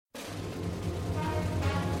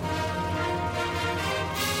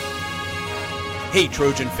Hey,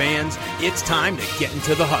 Trojan fans, it's time to get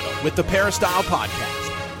into the huddle with the Peristyle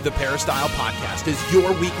Podcast. The Peristyle Podcast is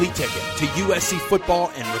your weekly ticket to USC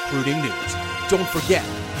football and recruiting news. Don't forget,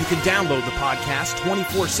 you can download the podcast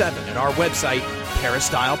 24/7 at our website,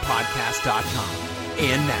 peristylepodcast.com.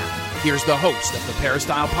 And now, here's the host of the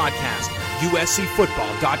Peristyle Podcast,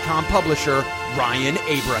 USCFootball.com publisher, Ryan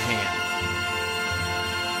Abraham.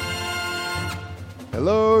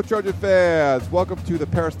 Hello, Trojan fans. Welcome to the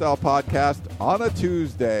Peristyle Podcast on a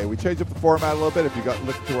Tuesday. We changed up the format a little bit. If you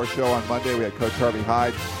listened to our show on Monday, we had Coach Harvey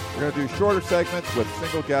Hyde. We're going to do shorter segments with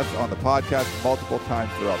single guests on the podcast multiple times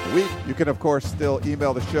throughout the week. You can, of course, still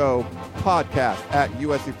email the show,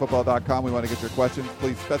 podcast@uscfootball.com. We want to get your questions.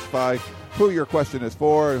 Please specify who your question is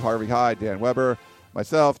for. Harvey Hyde, Dan Weber,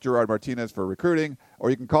 myself, Gerard Martinez for recruiting. Or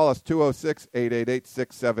you can call us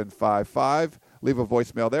 206-888-6755. Leave a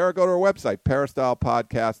voicemail there or go to our website,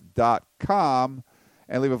 peristylepodcast.com,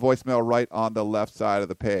 and leave a voicemail right on the left side of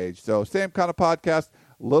the page. So same kind of podcast,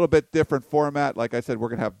 a little bit different format. Like I said, we're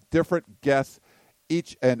going to have different guests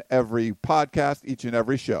each and every podcast, each and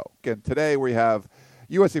every show. Again, today we have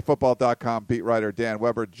USCFootball.com beat writer Dan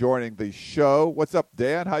Weber joining the show. What's up,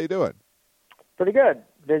 Dan? How you doing? Pretty good.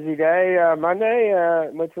 Busy day Monday,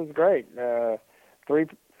 which was great.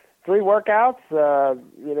 Three workouts, the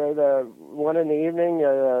one in the evening,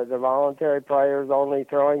 the voluntary players only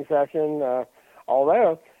throwing session,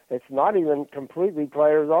 although it's not even completely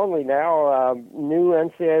players only now. New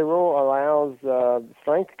NCAA rule allows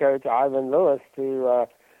strength coach Ivan Lewis to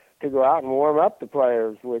go out and warm up the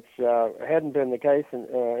players, which hadn't been the case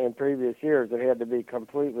in previous years. It had to be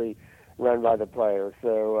completely run by the players.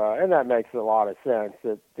 So, and that makes a lot of sense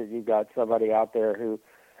that you've got somebody out there who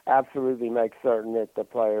absolutely makes certain that the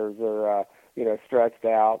players are, stretched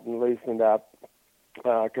out and loosened up,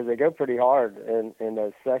 because they go pretty hard in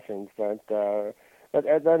those sessions. But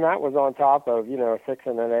then that was on top of, 6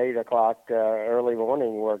 and an 8 o'clock early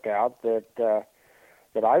morning workout that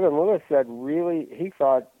Ivan Lewis said really, he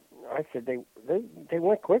thought, I said, they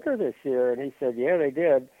went quicker this year. And he said, yeah, they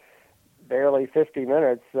did. Barely 50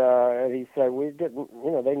 minutes. And he said, we didn't,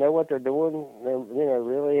 they know what they're doing. They,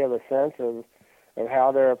 really have a sense of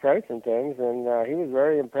how they're approaching things, and he was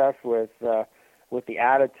very impressed with the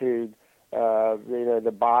attitude,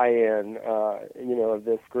 the buy-in, of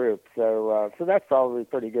this group. So that's probably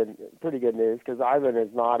pretty good news, because Ivan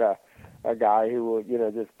is not a guy who will,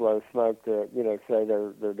 just blow smoke to, say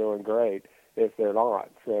they're doing great if they're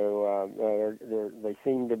not. So they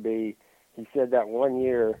seem to be. He said that 1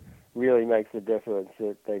 year really makes a difference.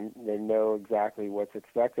 That they know exactly what's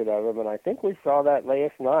expected of them, and I think we saw that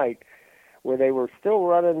last night, where they were still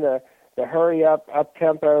running the hurry up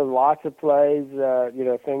tempo, lots of plays,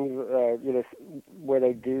 things, where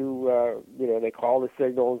they do, they call the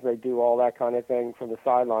signals, they do all that kind of thing from the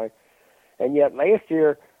sideline. And yet last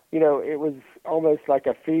year, it was almost like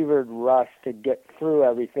a fevered rush to get through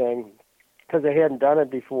everything because they hadn't done it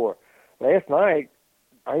before. Last night,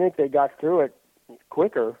 I think they got through it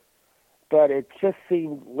quicker, but it just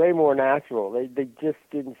seemed way more natural. They just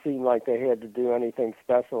didn't seem like they had to do anything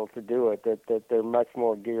special to do it, that they're much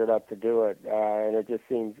more geared up to do it, and it just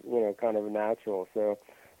seems, kind of natural. So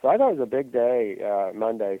I thought it was a big day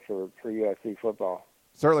Monday for USC football.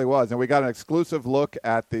 Certainly was, and we got an exclusive look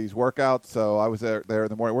at these workouts, so I was there in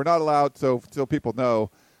the morning. We're not allowed, so people know,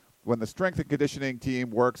 when the strength and conditioning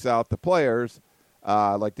team works out the players,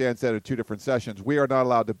 like Dan said, in 2 different sessions, we are not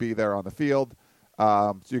allowed to be there on the field.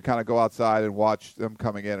 So you kind of go outside and watch them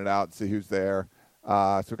coming in and out and see who's there.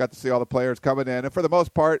 So we got to see all the players coming in. And for the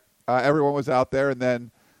most part, everyone was out there. And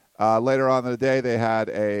then later on in the day, they had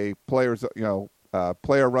a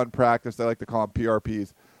player-run practice. They like to call them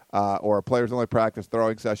PRPs, or a players-only practice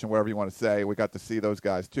throwing session, whatever you want to say. We got to see those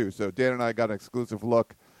guys, too. So Dan and I got an exclusive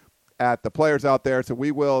look at the players out there. So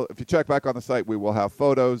we will, if you check back on the site, we will have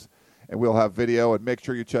photos and we'll have video, and make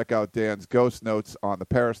sure you check out Dan's Ghost Notes on the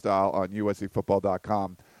Peristyle on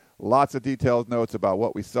USCFootball.com. Lots of detailed notes about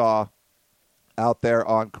what we saw out there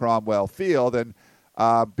on Cromwell Field. And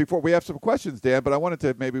before we have some questions, Dan, but I wanted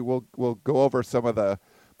to maybe we'll go over some of the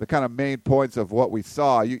kind of main points of what we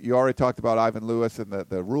saw. You already talked about Ivan Lewis and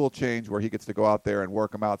the rule change where he gets to go out there and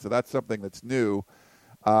work them out. So that's something that's new.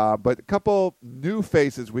 But a couple new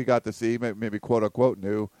faces we got to see, maybe quote-unquote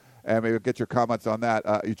new, and maybe get your comments on that.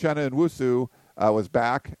 Uchenna Nwosu was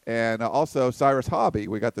back, and also Cyrus Hobby.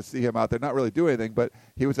 We got to see him out there, not really do anything, but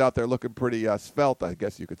he was out there looking pretty svelte, I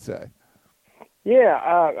guess you could say. Yeah,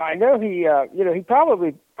 I know he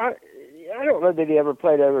probably, I don't know that he ever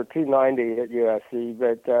played over 290 at USC,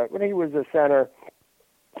 but when he was a center,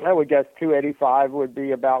 I would guess 285 would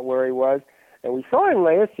be about where he was. And we saw him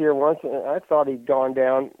last year once, and I thought he'd gone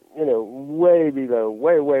down, way below,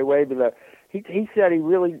 way below. He said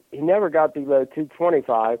he never got below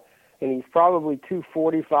 225, and he's probably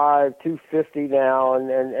 245, 250 now,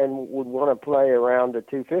 and would want to play around the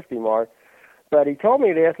 250 mark. But he told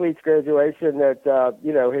me at athletes graduation that,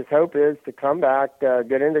 his hope is to come back,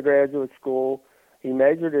 get into graduate school. He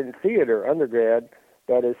majored in theater undergrad,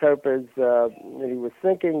 but his hope is that he was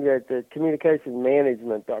thinking that the communication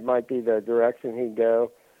management might be the direction he'd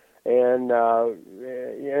go. And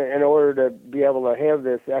in order to be able to have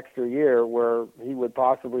this extra year where he would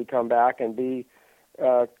possibly come back and be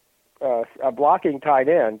a blocking tight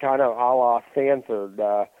end, kind of a la Stanford,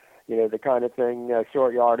 the kind of thing,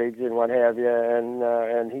 short yardage and what have you.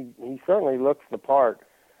 And he certainly looks the part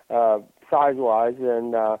size-wise.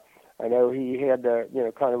 And I know he had to,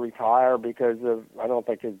 kind of retire because of, I don't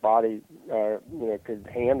think his body, could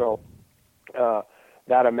handle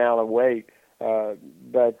that amount of weight.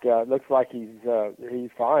 But it looks like he's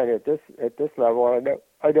fine at this level.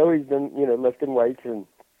 I know he's been lifting weights, and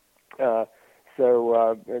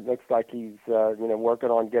so it looks like he's working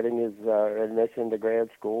on getting his admission to grad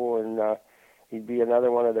school, and he'd be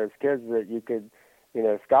another one of those kids that you could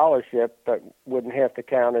scholarship, but wouldn't have to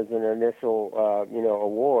count as an initial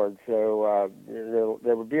award. So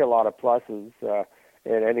there would be a lot of pluses,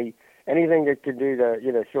 and anything that could do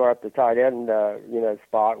to shore up the tight end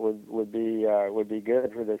spot would be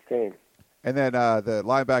good for this team. And then the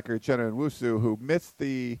linebacker Chenna Nwosu, who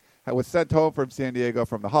was sent home from San Diego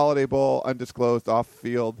from the Holiday Bowl, undisclosed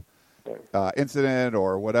off-field incident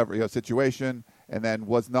or whatever situation, and then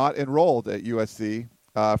was not enrolled at USC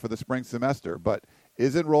for the spring semester, but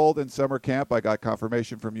is enrolled in summer camp. I got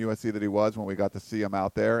confirmation from USC that he was when we got to see him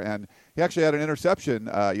out there, and he actually had an interception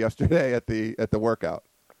yesterday at the workout.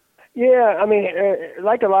 Yeah, I mean,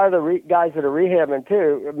 like a lot of the guys that are rehabbing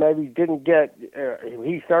too, maybe didn't get.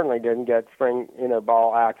 He certainly didn't get spring,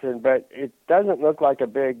 ball action, but it doesn't look like a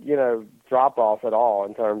big, drop off at all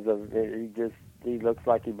in terms of he looks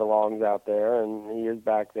like he belongs out there, and he is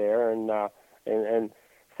back there, and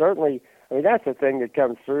certainly. I mean, that's the thing that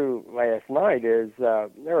comes through last night is there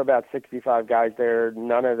were about 65 guys there.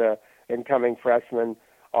 None of the incoming freshmen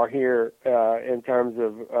are here in terms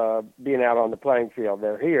of being out on the playing field.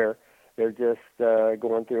 They're here. They're just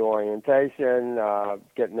going through orientation,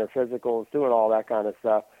 getting their physicals, doing all that kind of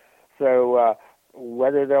stuff. So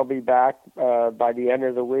whether they'll be back by the end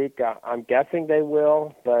of the week, I'm guessing they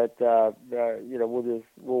will, but we'll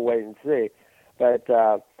wait and see.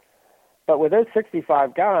 But with those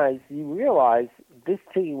 65 guys, you realize this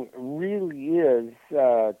team really is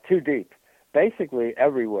too deep, basically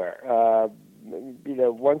everywhere.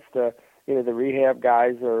 Once the rehab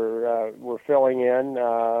guys were filling in,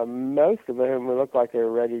 most of them looked like they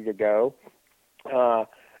were ready to go.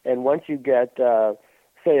 And once you get,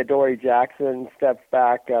 say, a Dory Jackson steps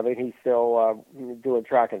back, I mean, he's still doing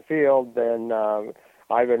track and field, then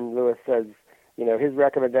Ivan Lewis says, his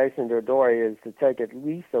recommendation to Dory is to take at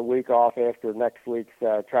least a week off after next week's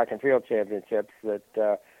track and field championships,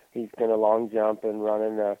 that he's going to long jump and run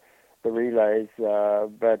in the relays.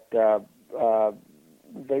 But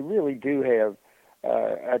they really do have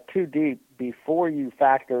too deep before you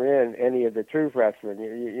factor in any of the true freshmen.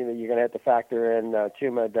 You're going to have to factor in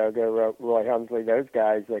Chuma Doga, Roy Humsley, those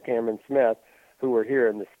guys, Cameron Smith, who were here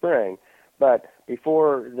in the spring. But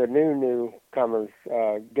before the newcomers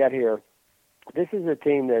get here, this is a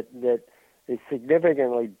team that is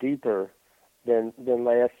significantly deeper than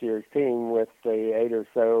last year's team, with the 8 or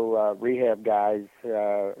so rehab guys,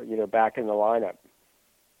 back in the lineup.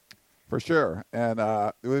 For sure. And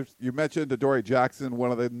you mentioned Adoree Jackson,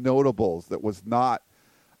 one of the notables that was not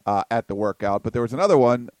at the workout, but there was another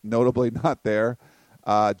one notably not there,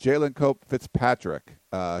 Jalen Cope Fitzpatrick.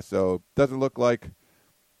 So doesn't look like,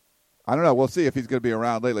 I don't know, we'll see if he's going to be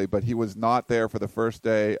around lately, but he was not there for the first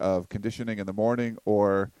day of conditioning in the morning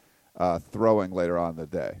or throwing later on in the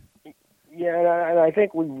day. Yeah, and I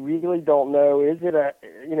think we really don't know. Is it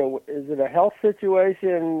a health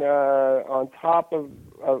situation on top of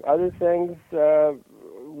other things?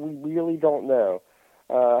 We really don't know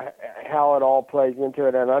how it all plays into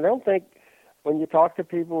it. And I don't think, when you talk to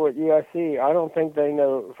people at USC, I don't think they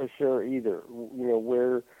know for sure either.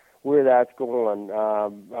 Where that's going.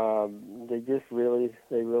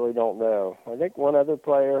 They really don't know. I think one other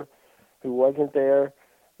player who wasn't there,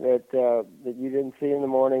 that you didn't see in the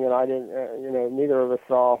morning, and I didn't, neither of us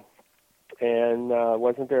saw, and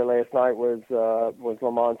wasn't there last night, was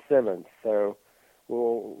Lamont Simmons. So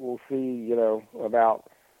we'll see, about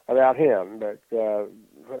him. But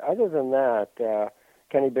other than that,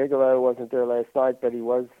 Kenny Bigelow wasn't there last night, but he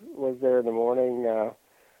was there in the morning.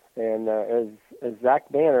 And as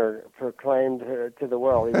Zach Banner proclaimed to the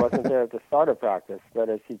world, he wasn't there at the start of practice, but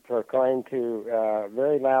as he proclaimed to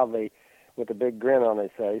very loudly with a big grin on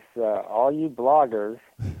his face, all you bloggers,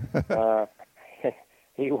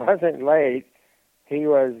 he wasn't late. He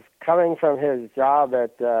was coming from his job as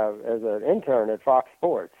an intern at Fox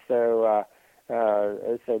Sports. So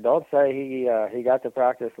don't say he got to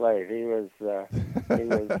practice late. He was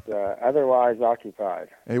otherwise occupied.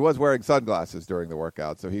 And he was wearing sunglasses during the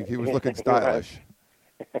workout, so he was looking stylish.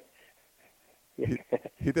 He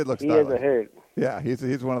did look stylish. He is a hoot. Yeah,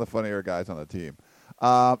 he's one of the funnier guys on the team.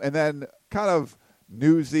 And then kind of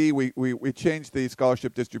newsy, we changed the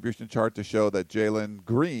scholarship distribution chart to show that Jalen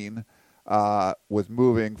Green was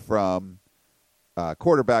moving from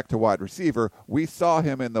quarterback to wide receiver. We saw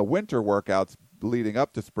him in the winter workouts leading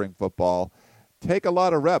up to spring football take a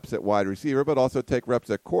lot of reps at wide receiver, but also take reps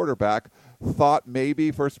at quarterback. Thought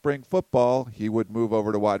maybe for spring football he would move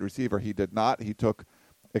over to wide receiver. He did not. He took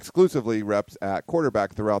exclusively reps at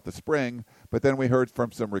quarterback throughout the spring, but then we heard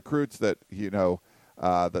from some recruits that,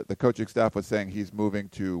 that the coaching staff was saying he's moving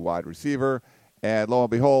to wide receiver. And lo and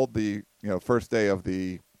behold, the first day of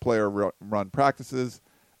the player run practices,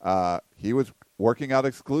 he was working out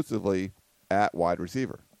exclusively at wide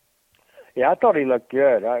receiver. Yeah, I thought he looked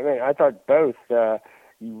good. I mean, I thought both.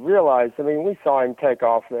 You realize, we saw him take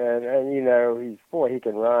off, and he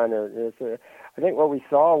can run. I think what we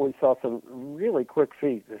saw some really quick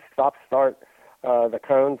feet, the stop, start, the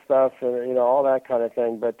cone stuff, and all that kind of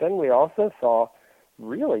thing. But then we also saw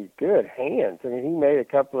really good hands. I mean, he made a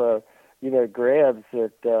couple of grabs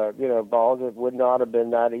at balls that would not have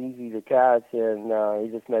been that easy to catch, and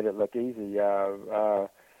he just made it look easy.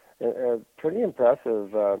 Pretty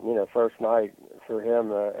impressive, first night for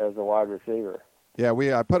him as a wide receiver. Yeah, I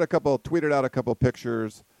tweeted out a couple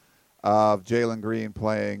pictures of Jalen Green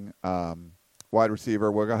playing wide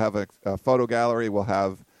receiver. We're going to have a photo gallery. We'll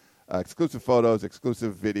have exclusive photos,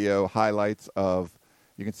 exclusive video, highlights of,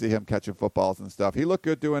 you can see him catching footballs and stuff. He looked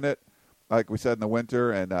good doing it, like we said, in the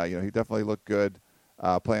winter, and he definitely looked good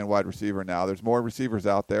playing wide receiver now. There's more receivers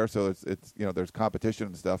out there, so it's there's competition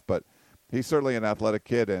and stuff, but he's certainly an athletic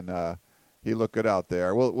kid, and he looked good out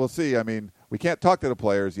there. We'll see. I mean, we can't talk to the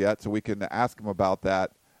players yet, so we can ask them about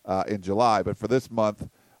that in July. But for this month,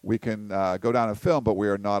 we can go down and film, but we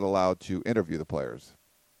are not allowed to interview the players.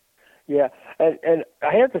 Yeah, and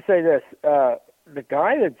I have to say this. The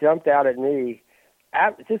guy that jumped out at me,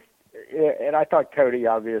 and I thought Cody,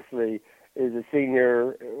 obviously, is a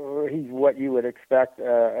senior. He's what you would expect,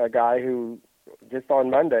 a guy who just on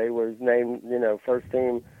Monday was named, first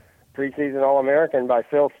team preseason All-American by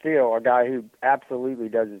Phil Steele, a guy who absolutely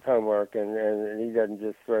does his homework, and he doesn't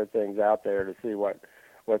just throw things out there to see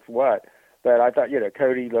what's what. But I thought,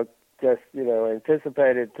 Cody looked just,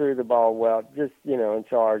 anticipated, threw the ball well, just, in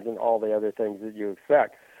charge and all the other things that you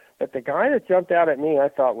expect. But the guy that jumped out at me, I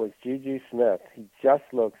thought, was Juju Smith. He just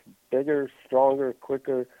looks bigger, stronger,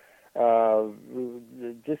 quicker,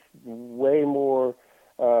 just way more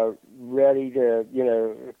ready to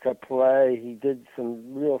play. He did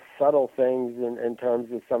some real subtle things in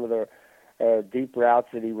terms of some of the deep routes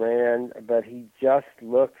that he ran, but he just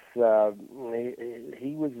looks,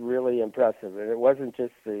 he was really impressive. And it wasn't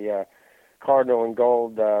just the cardinal and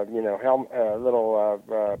gold, little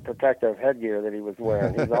protective headgear that he was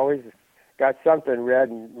wearing. He's always got something red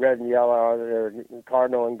and yellow, or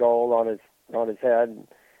cardinal and gold on his head.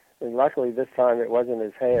 And luckily this time it wasn't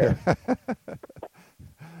his hair.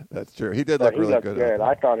 That's true. He did look really good.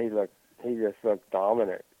 I thought he just looked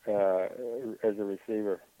dominant as a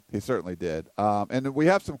receiver. He certainly did. And we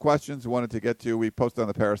have some questions we wanted to get to. We posted on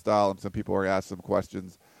the Peristyle, and some people were asked some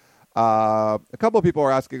questions. A couple of people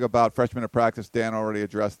are asking about freshmen at practice. Dan already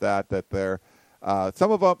addressed that they're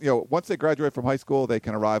some of them, once they graduate from high school, they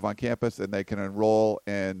can arrive on campus and they can enroll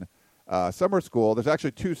in summer school. There's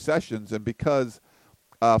actually 2 sessions, and because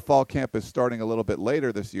fall camp is starting a little bit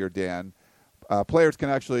later this year, Dan, players can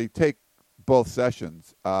actually take both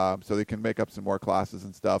sessions, so they can make up some more classes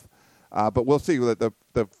and stuff. But we'll see.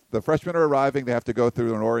 The freshmen are arriving. They have to go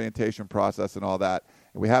through an orientation process and all that.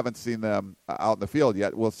 And we haven't seen them out in the field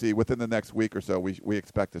yet. We'll see within the next week or so. We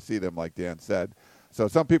expect to see them, like Dan said. So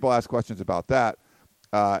some people ask questions about that.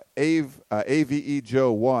 AVE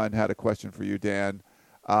Joe 1 had a question for you, Dan.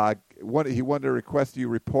 He wanted to request you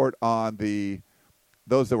report on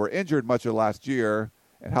those that were injured much of last year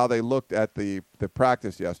and how they looked at the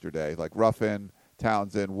practice yesterday, like Ruffin,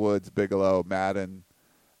 Townsend, Woods, Bigelow, Madden,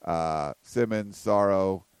 Simmons,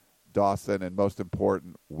 Sorrow, Dawson, and most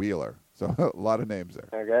important, Wheeler. So a lot of names there.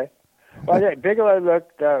 Okay. Well, yeah, Bigelow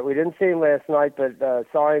looked, we didn't see him last night, but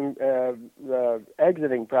saw him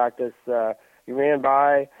exiting practice He ran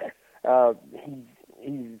by.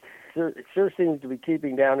 He sure seems to be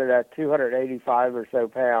keeping down to that 285 or so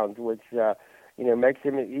pounds, which makes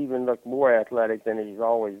him even look more athletic than he's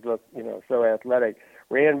always looked. So athletic.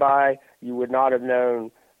 Ran by. You would not have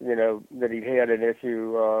known, that he had an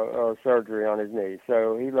issue or surgery on his knee.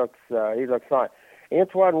 So he looks fine.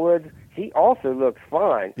 Antoine Woods, he also looks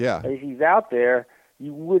fine. Yeah. If he's out there,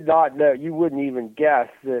 you would not know. You wouldn't even guess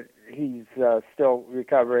that he's still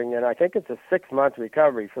recovering. And I think it's a 6-month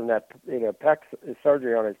recovery from that pec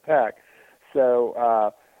surgery on his pec.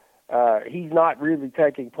 So he's not really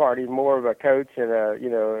taking part. He's more of a coach and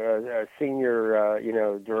a senior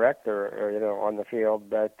director on the field.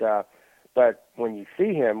 But when you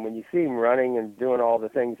see him running and doing all the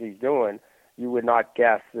things he's doing, you would not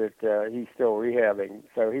guess that he's still rehabbing.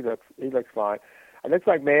 So he looks fine. It looks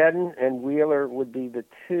like Madden and Wheeler would be the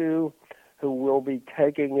two who will be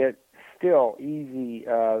taking it still easy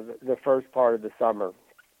the first part of the summer.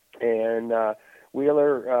 And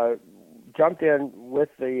Wheeler jumped in with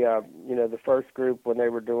the first group when they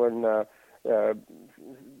were doing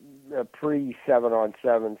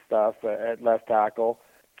pre-7-on-7 stuff at left tackle.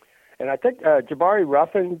 And I think Jabari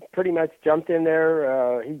Ruffin pretty much jumped in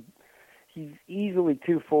there. He's easily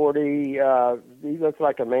 240. He looks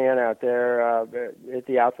like a man out there at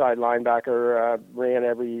the outside linebacker. Ran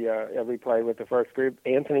every play with the first group.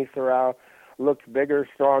 Anthony Sorrell looks bigger,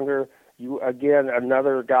 stronger. Again,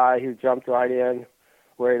 another guy who jumped right in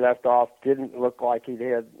where he left off. Didn't look like he'd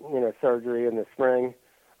had surgery in the spring.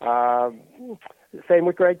 Same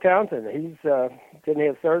with Greg Townsend. He's didn't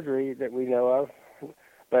have surgery that we know of,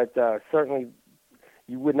 but certainly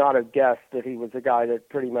you would not have guessed that he was a guy that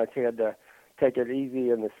pretty much had to take it easy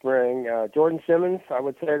in the spring. Jordan Simmons, I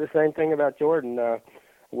would say the same thing about Jordan,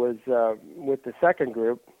 was with the second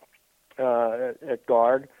group at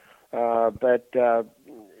guard, but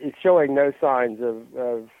is showing no signs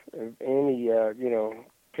of any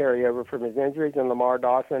carryover from his injuries. And Lamar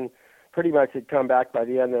Dawson pretty much had come back by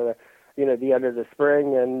the end of the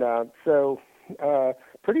spring, and so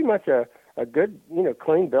pretty much a good,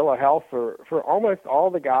 clean bill of health for almost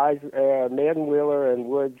all the guys. Madden, Wheeler, and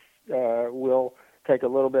Woods will take a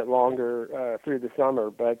little bit longer through the summer,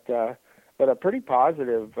 but a pretty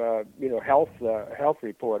positive, health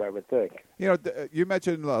report, I would think. You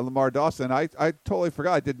mentioned Lamar Dawson. I totally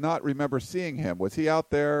forgot. I did not remember seeing him. Was he out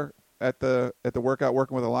there at the workout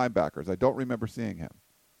working with the linebackers? I don't remember seeing him.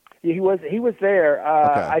 He was there.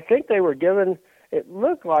 Okay. I think they were given. It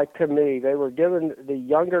looked like to me they were given the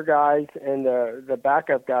younger guys and the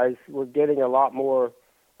backup guys were getting a lot more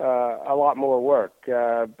work.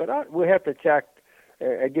 But we have to check.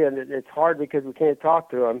 Again, it's hard because we can't talk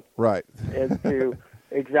to them. Right. As to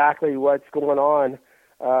exactly what's going on.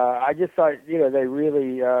 I just thought they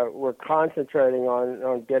really were concentrating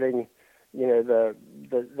on getting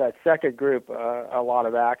that second group a lot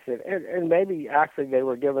of action, and maybe actually they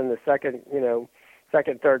were giving the second,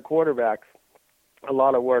 third quarterbacks a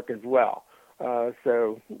lot of work as well.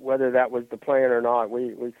 So whether that was the plan or not,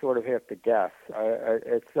 we sort of have to guess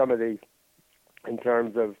at some of these in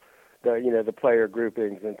terms of the player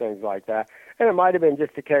groupings and things like that. And it might have been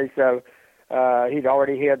just a case of he'd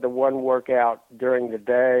already had the one workout during the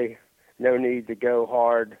day, no need to go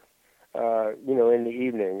hard, in the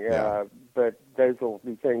evening. Yeah. But those will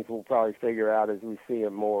be things we'll probably figure out as we see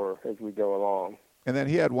him more as we go along. And then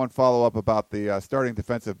he had one follow-up about the starting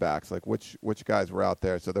defensive backs, like which guys were out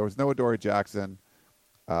there. So there was no Adoree Jackson.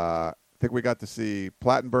 I think we got to see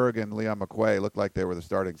Plattenberg and Leon McQuay looked like they were the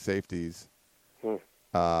starting safeties.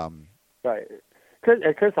 Right.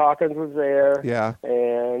 Chris Hawkins was there. Yeah.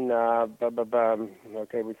 And,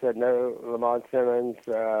 okay, we said no Lamont Simmons.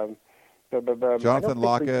 Jonathan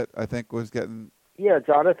Lockett, I think, was getting... Yeah,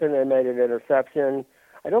 Jonathan had made an interception.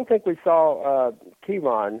 I don't think we saw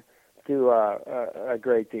Kevon do a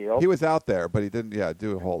great deal. He was out there, but he didn't,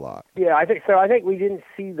 do a whole lot. Yeah, I think so. I think we didn't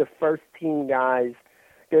see the first team guys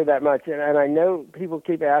do that much. And I know people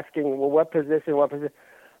keep asking, well, what position?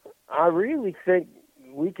 I really think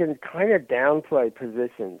we can kind of downplay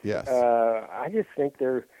positions. Yes. I just think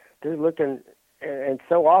they're looking, and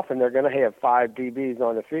so often they're going to have 5 DBs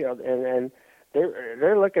on the field, and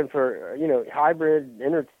they're looking for hybrid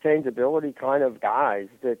interchangeability kind of guys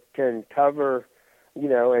that can cover,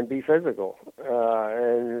 and be physical.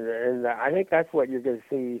 And I think that's what you're going to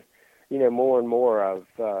see, more and more of,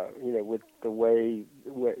 with the way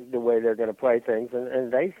they're going to play things,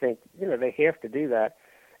 and they think they have to do that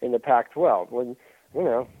in the Pac-12 when.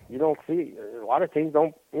 You don't see a lot of teams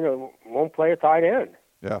won't play a tight end.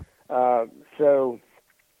 Yeah. So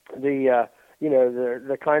the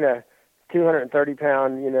kind of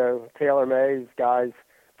 230-pound Taylor Mays guys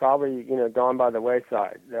probably gone by the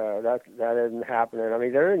wayside. That isn't happening. I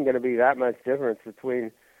mean, there isn't going to be that much difference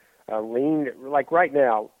between lean, like right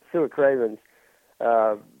now. Stuart Cravens,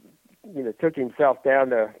 took himself down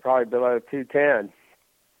to probably below 210,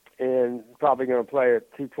 and probably going to play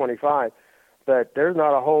at 225. But there's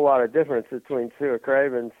not a whole lot of difference between Stuart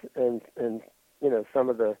Cravens and some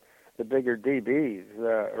of the bigger DBs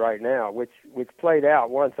right now, which played out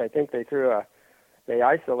once. I think they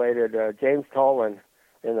isolated James Tolan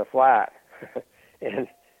in the flat and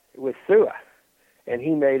with Sua, and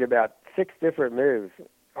he made about 6 different moves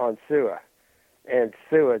on Sua, and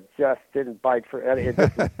Sua just didn't bite for it. It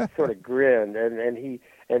just sort of grinned, and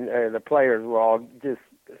the players were all just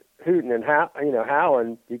hooting and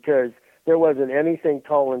howling because there wasn't anything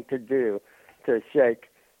Tolan could do to shake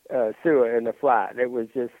Sua in the flat. It was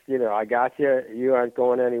just, I got you. You aren't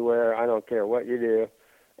going anywhere. I don't care what you do.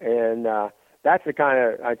 And that's the kind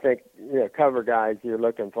of, I think, cover guys you're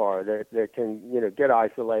looking for that can, get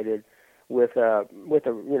isolated with a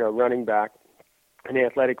running back, an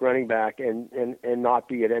athletic running back, and not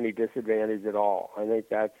be at any disadvantage at all. I think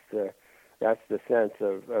that's the sense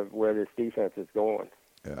of where this defense is going.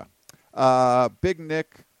 Yeah. Big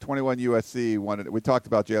Nick, 21 USC, we talked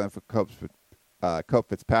about Jalen Cope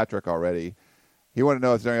Fitzpatrick already. He wanted to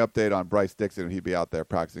know if there's any update on Bryce Dixon and he'd be out there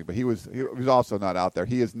practicing, but he was also not out there.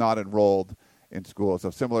 He is not enrolled in school, so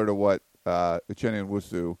similar to what Uchenna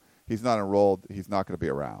Nwosu, he's not enrolled. He's not going to be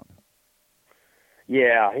around.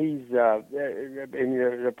 Yeah, he's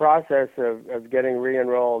in the process of getting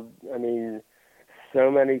re-enrolled. I mean, so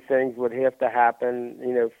many things would have to happen,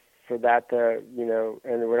 for that to,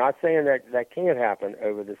 and we're not saying that can't happen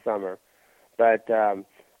over the summer, but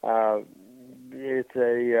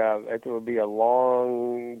it will be a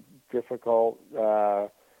long, difficult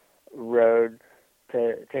road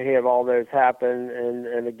to have all those happen.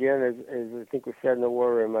 And again, as I think we said in the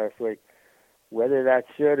War Room last week, whether that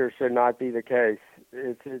should or should not be the case,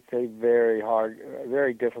 it's a very hard,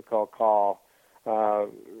 very difficult call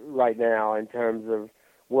right now in terms of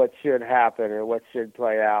what should happen and what should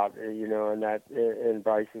play out. In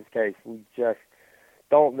Bryce's case, we just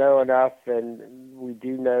don't know enough, and we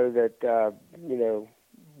do know that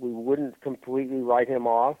we wouldn't completely write him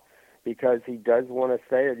off because he does want to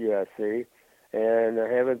stay at USC, and there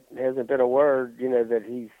hasn't been a word that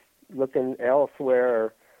he's looking elsewhere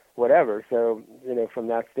or whatever. So from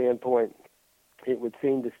that standpoint, it would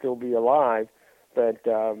seem to still be alive. But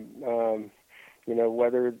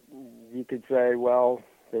whether you could say, well,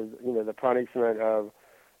 there's the punishment of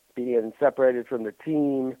being separated from the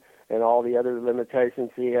team and all the other limitations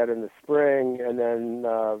he had in the spring, and then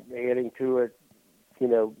adding to it,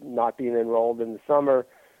 not being enrolled in the summer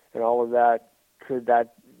and all of that, could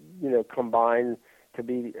that, combine to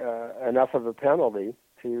be enough of a penalty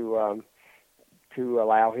to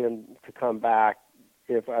allow him to come back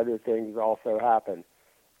if other things also happen?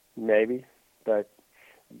 Maybe, but,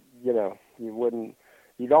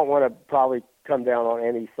 you don't want to probably come down on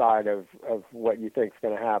any side of what you think is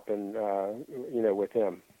going to happen, with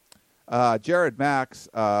him. Jared Max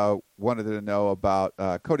wanted to know about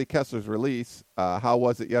Cody Kessler's release. How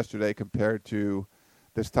was it yesterday compared to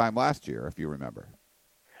this time last year, if you remember?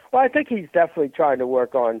 Well, I think he's definitely trying to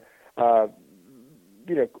work on,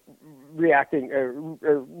 reacting,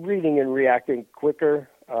 reading and reacting quicker,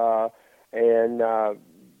 and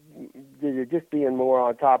just being more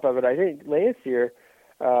on top of it. I think last year,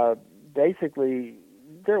 basically,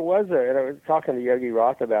 there was and I was talking to Yogi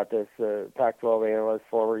Roth about this, Pac-12 analyst,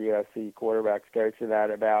 former USC quarterbacks coach, and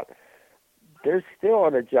that about there's still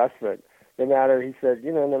an adjustment. He said,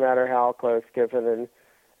 no matter how close Kiffin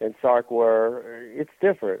and Sark were, it's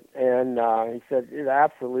different. And he said it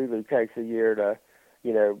absolutely takes a year to,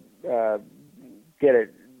 get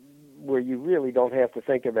it where you really don't have to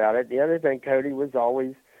think about it. The other thing, Cody was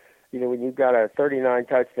always, when you've got a 39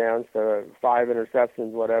 touchdowns to 5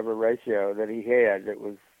 interceptions, whatever ratio that he had, it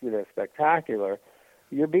was, spectacular.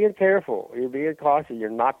 You're being careful. You're being cautious. You're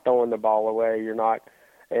not throwing the ball away. You're not,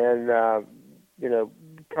 and,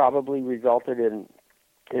 probably resulted in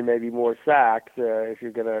maybe more sacks. If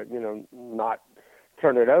you're going to, not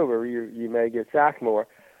turn it over, you may get sacked more.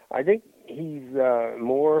 I think he's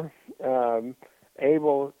more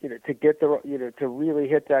able, to get to really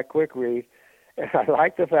hit that quick read. And I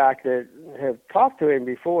like the fact that I have talked to him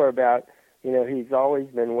before about, he's always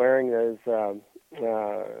been wearing those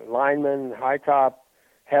lineman, high top,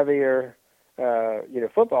 heavier,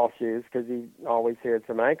 football shoes because he always had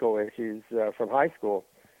some ankle issues from high school.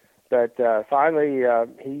 But finally,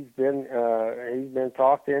 he's been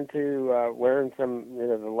talked into wearing some,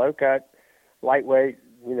 the low cut, lightweight,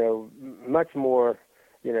 much more,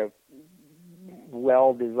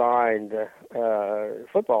 well-designed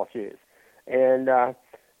football shoes. And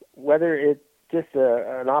whether it's just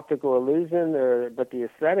an optical illusion, but the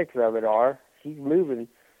aesthetics of it are, he's moving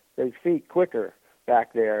his feet quicker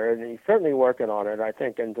back there, and he's certainly working on it, I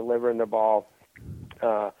think, and delivering the ball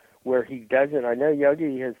where he doesn't. I know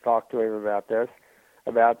Yogi has talked to him about this,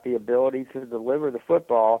 about the ability to deliver the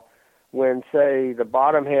football when, say, the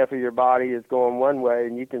bottom half of your body is going one way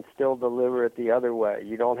and you can still deliver it the other way.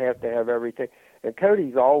 You don't have to have everything. And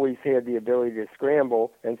Cody's always had the ability to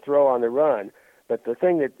scramble and throw on the run. But the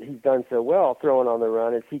thing that he's done so well throwing on the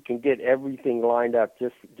run is he can get everything lined up.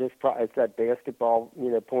 It's that basketball,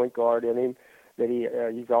 point guard in him that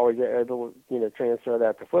he's always able to, transfer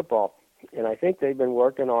that to football. And I think they've been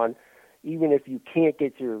working on, even if you can't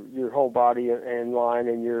get your whole body in line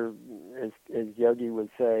and you're, as Yogi would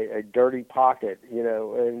say, a dirty pocket,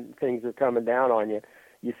 and things are coming down on you,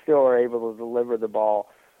 you still are able to deliver the ball.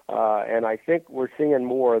 And I think we're seeing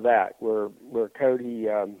more of that, where Cody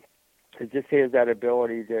just has that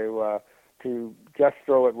ability to just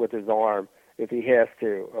throw it with his arm if he has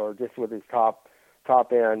to, or just with his top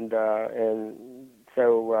end. And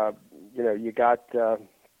so, you got,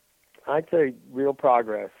 I'd say, real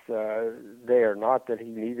progress there. Not that he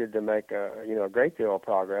needed to make a great deal of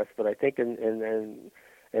progress, but I think in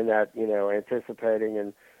that, anticipating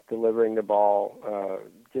and delivering the ball,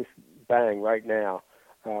 just bang right now.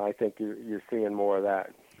 I think you're seeing more of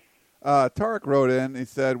that. Tarek wrote in, he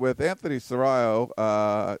said, with Anthony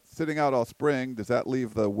Sarayo sitting out all spring, does that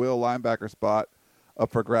leave the Will linebacker spot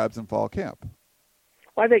up for grabs in fall camp?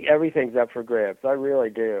 Well, I think everything's up for grabs. I really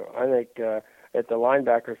do. I think at the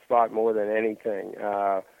linebacker spot more than anything,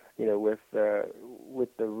 with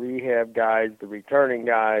the rehab guys, the returning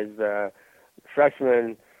guys,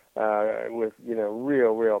 freshmen with,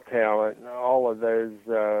 real talent, all of those,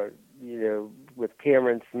 with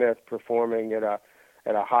Cameron Smith performing at a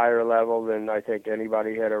higher level than I think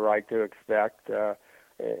anybody had a right to expect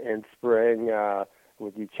in spring.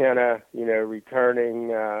 With Uchenna, returning,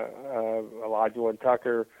 Elijah and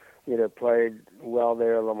Tucker, played well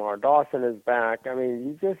there. Lamar Dawson is back. I mean,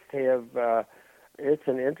 you just have it's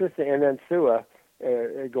an interesting, and then Sua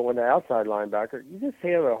going to outside linebacker. You just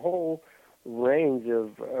have a whole range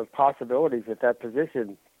of possibilities at that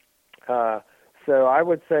position. So I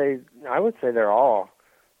would say they're all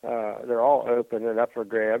open and up for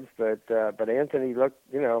grabs. But Anthony looked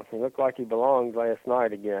like he belonged last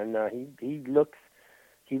night again. He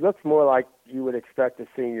looks more like you would expect a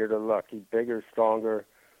senior to look. He's bigger, stronger,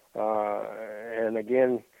 and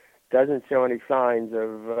again doesn't show any signs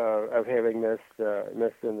of having missed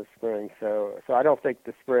in the spring. So I don't think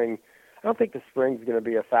the spring's going to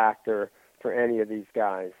be a factor for any of these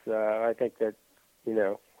guys. I think that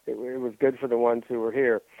it was good for the ones who were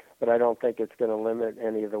here, but I don't think it's going to limit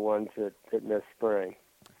any of the ones that missed spring.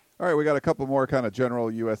 All right, we got a couple more kind of general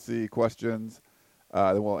USC questions.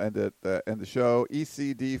 Then we'll end the show.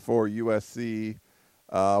 ECD for USC.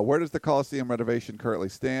 Where does the Coliseum renovation currently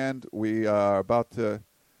stand? We heard about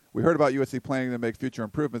USC planning to make future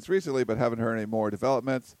improvements recently, but haven't heard any more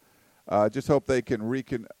developments. Just hope they can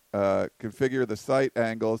configure the site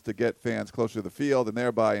angles to get fans closer to the field and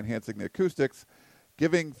thereby enhancing the acoustics,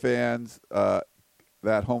 giving fans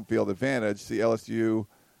that home field advantage. See LSU,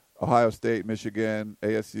 Ohio State, Michigan,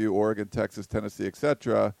 ASU, Oregon, Texas, Tennessee,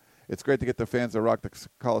 etc. It's great to get the fans to rock the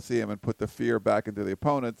Coliseum and put the fear back into the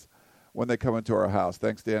opponents when they come into our house.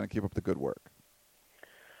 Thanks, Dan, and keep up the good work.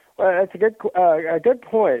 Well, that's a good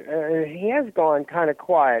point. He has gone kind of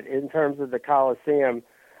quiet in terms of the Coliseum.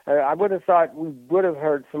 I would have thought we would have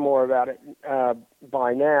heard some more about it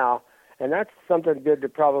by now, and that's something good to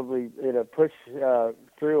probably push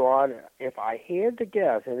through on. If I had to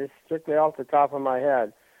guess, and it's strictly off the top of my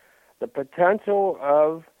head, the potential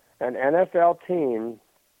of an NFL team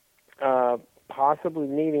possibly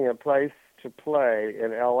needing a place to play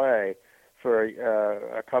in L.A. for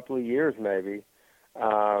a couple of years maybe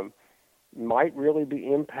might really be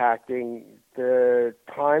impacting the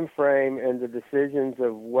time frame and the decisions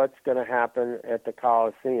of what's going to happen at the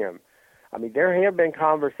Coliseum. I mean, there have been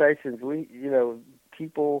conversations.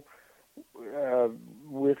 People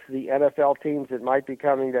with the NFL teams that might be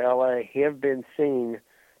coming to L.A. have been seen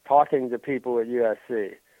talking to people at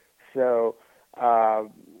USC. So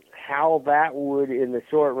how that would, in the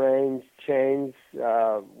short range, change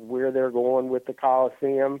where they're going with the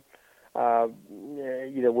Coliseum, where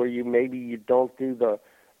you don't do the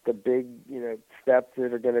big, steps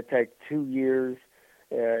that are going to take 2 years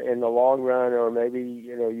in the long run, or maybe,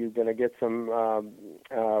 you're going to get some,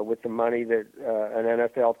 with the money that an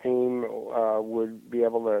NFL team would be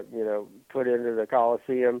able to, put into the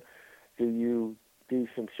Coliseum. Do you do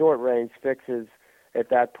some short-range fixes at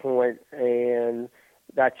that point, and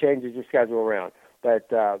that changes your schedule around.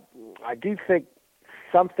 But I do think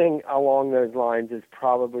something along those lines is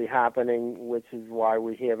probably happening, which is why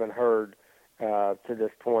we haven't heard to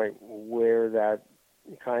this point where that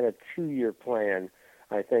kind of 2-year plan.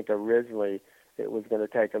 I think originally it was going to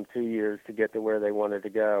take them 2 years to get to where they wanted to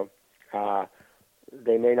go.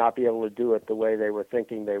 They may not be able to do it the way they were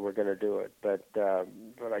thinking they were going to do it, but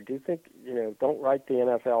I do think, don't write the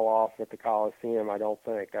NFL off at the Coliseum. I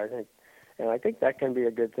think that can be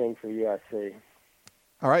a good thing for USC.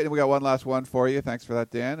 All right, and we got one last one for you. Thanks for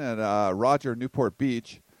that, Dan. And Roger, Newport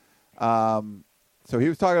Beach. So he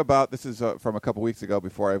was talking about, this is from a couple weeks ago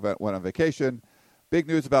before I went on vacation, big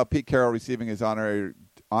news about Pete Carroll receiving his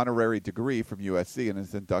honorary degree from USC and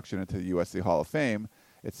his induction into the USC Hall of Fame.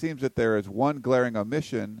 It seems that there is one glaring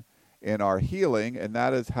omission in our healing, and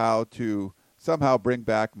that is how to somehow bring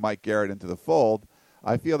back Mike Garrett into the fold.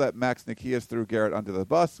 I feel that Max Nikias threw Garrett under the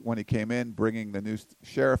bus when he came in, bringing the new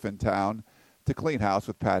sheriff in town to clean house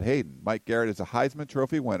with Pat Hayden. Mike Garrett is a Heisman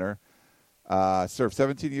Trophy winner, served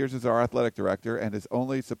 17 years as our athletic director, and his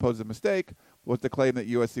only supposed mistake was to claim that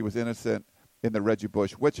USC was innocent in the Reggie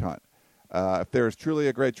Bush witch hunt. If there is truly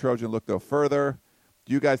a great Trojan, look no further.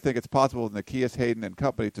 Do you guys think it's possible for Nikias, Hayden, and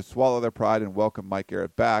company to swallow their pride and welcome Mike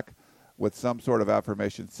Garrett back with some sort of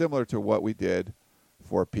affirmation similar to what we did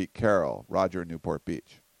for Pete Carroll? Roger in Newport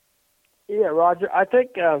Beach. Yeah, Roger, I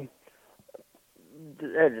think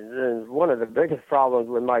one of the biggest problems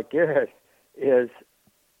with Mike Garrett is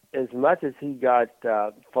as much as he got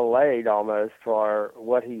filleted almost for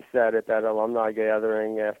what he said at that alumni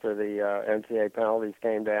gathering after the NCAA penalties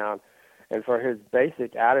came down, and for his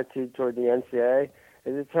basic attitude toward the NCAA,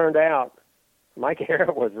 as it turned out, Mike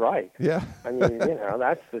Garrett was right. Yeah. I mean,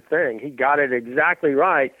 that's the thing. He got it exactly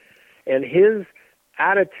right, and his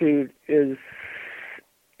attitude is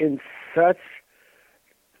in such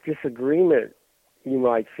disagreement, you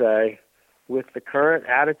might say, with the current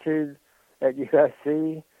attitude at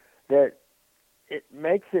USC that it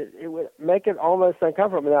would make it almost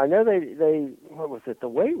uncomfortable. Now, I know they what was it, the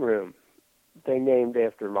weight room they named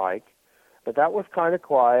after Mike, but that was kind of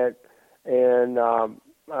quiet, and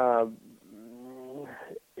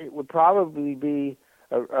it would probably be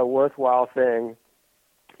a worthwhile thing,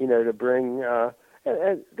 to bring,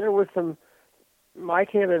 and there was some,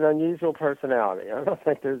 Mike had an unusual personality. I don't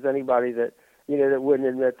think there's anybody that, that wouldn't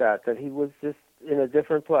admit that he was just in a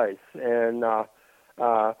different place, and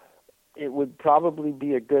it would probably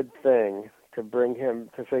be a good thing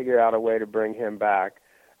to figure out a way to bring him back.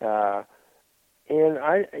 And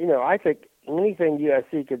I think anything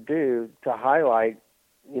USC could do to highlight,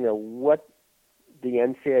 what the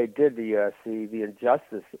NCAA did to USC, the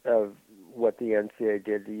injustice of what the NCAA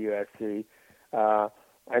did to USC,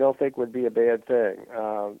 I don't think would be a bad thing.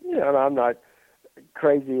 And I'm not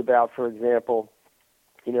crazy about, for example,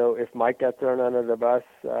 if Mike got thrown under the bus,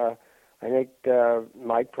 I think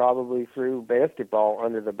Mike probably threw basketball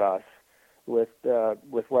under the bus with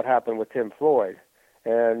what happened with Tim Floyd,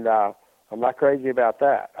 and I'm not crazy about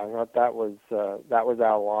that. I thought that was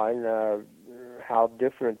outlined how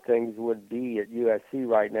different things would be at USC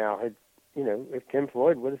right now if Tim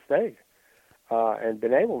Floyd would have stayed and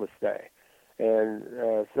been able to stay, and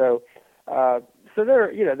so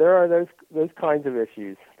there are those kinds of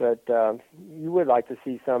issues, but you would like to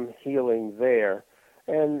see some healing there.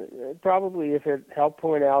 And probably if it helped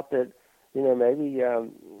point out that, maybe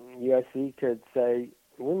USC could say,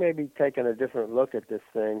 we may be taking a different look at this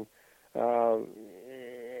thing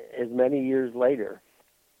as many years later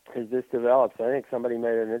as this develops. I think somebody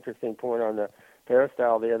made an interesting point on the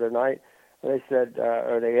Peristyle the other night. They said,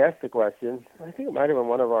 or they asked the question, I think it might have been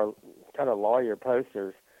one of our kind of lawyer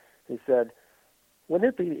posters. He said,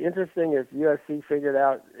 wouldn't it be interesting if USC figured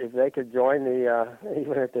out if they could join the,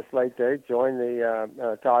 even at this late date, join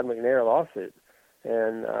the Todd McNair lawsuit,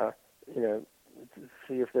 and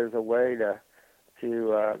see if there's a way to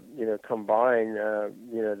combine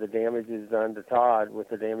the damages done to Todd with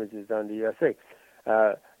the damages done to USC.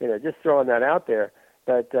 Just throwing that out there,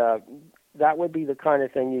 but that would be the kind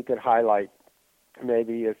of thing you could highlight,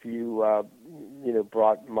 maybe if you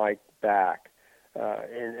brought Mike back,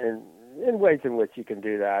 in ways in which you can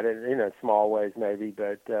do that, in small ways maybe,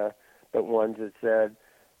 but ones that said,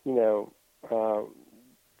 the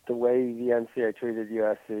way the NCAA treated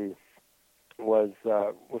USC was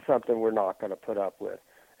something we're not going to put up with,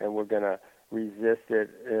 and we're going to resist it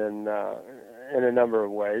in a number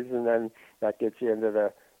of ways, and then that gets you into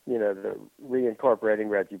the reincorporating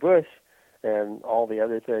Reggie Bush and all the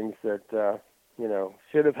other things that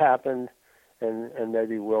should have happened and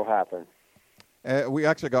maybe will happen. We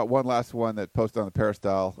actually got one last one that posted on the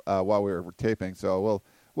Peristyle while we were taping, so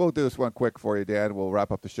we'll do this one quick for you, Dan. We'll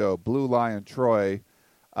wrap up the show. Blue Lion Troy,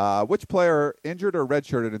 which player injured or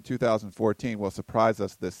redshirted in 2014 will surprise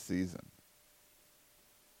us this season?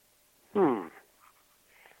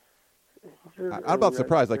 I'm about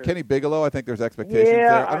surprised. Like Kenny Bigelow, I think there's expectations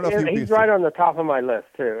there. I don't know if he's right on the top of my list,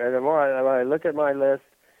 too. And the more when I look at my list,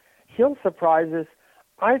 he'll surprise us,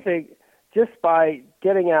 I think, just by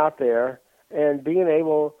getting out there and being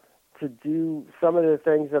able to do some of the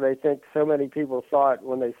things that I think so many people thought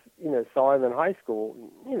when they saw him in high school,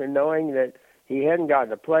 knowing that he hadn't gotten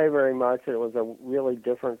to play very much. It was a really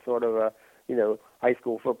different sort of a, high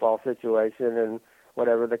school football situation and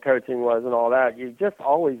whatever the coaching was and all that. You just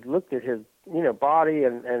always looked at his, body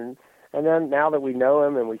and then now that we know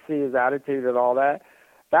him and we see his attitude and all that,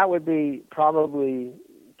 that would be probably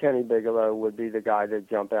Kenny Bigelow would be the guy to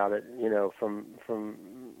jump out at, from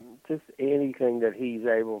just anything that he's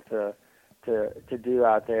able to do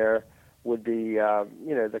out there would be,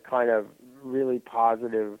 the kind of really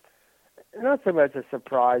positive, not so much a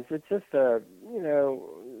surprise, but just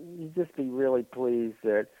you'd just be really pleased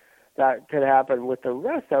that could happen. With the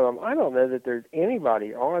rest of them, I don't know that there's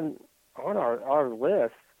anybody on our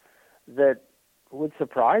list that would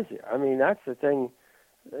surprise you. I mean, that's the thing.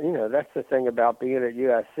 That's the thing about being at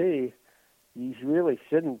USC. You really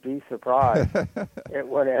shouldn't be surprised at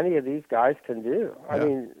what any of these guys can do. I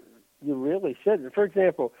mean, you really shouldn't. For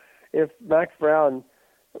example, if Max Brown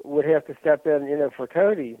would have to step in, for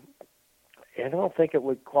Cody, I don't think it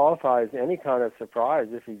would qualify as any kind of surprise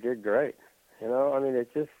if he did great. I mean,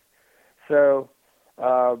 it's just so.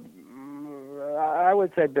 I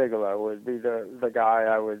would say Bigelow would be the guy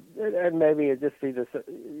I would, and maybe it'd just be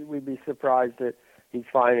we'd be surprised that he's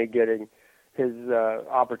finally getting his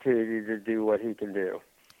opportunity to do what he can do.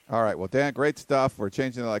 All right. Well, Dan, great stuff. We're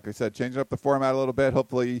changing up the format a little bit.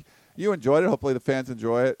 Hopefully you enjoyed it. Hopefully the fans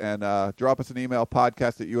enjoy it. And drop us an email,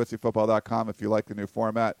 podcast@uscfootball.com if you like the new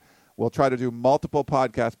format. We'll try to do multiple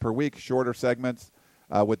podcasts per week, shorter segments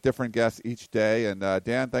with different guests each day. And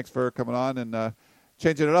Dan, thanks for coming on and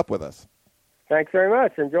changing it up with us. Thanks very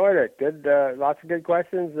much. Enjoyed it. Good. Lots of good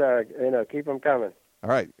questions. Keep them coming. All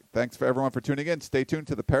right. Thanks for everyone for tuning in. Stay tuned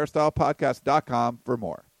to the peristylepodcast.com for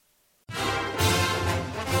more.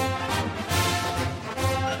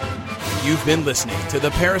 You've been listening to the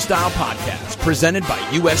Peristyle Podcast, presented by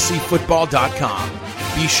USCFootball.com.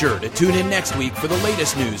 Be sure to tune in next week for the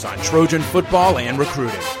latest news on Trojan football and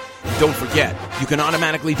recruiting. And don't forget, you can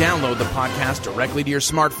automatically download the podcast directly to your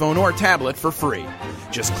smartphone or tablet for free.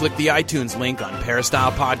 Just click the iTunes link on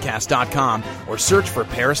peristylepodcast.com or search for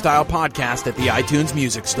Peristyle Podcast at the iTunes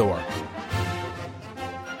Music Store.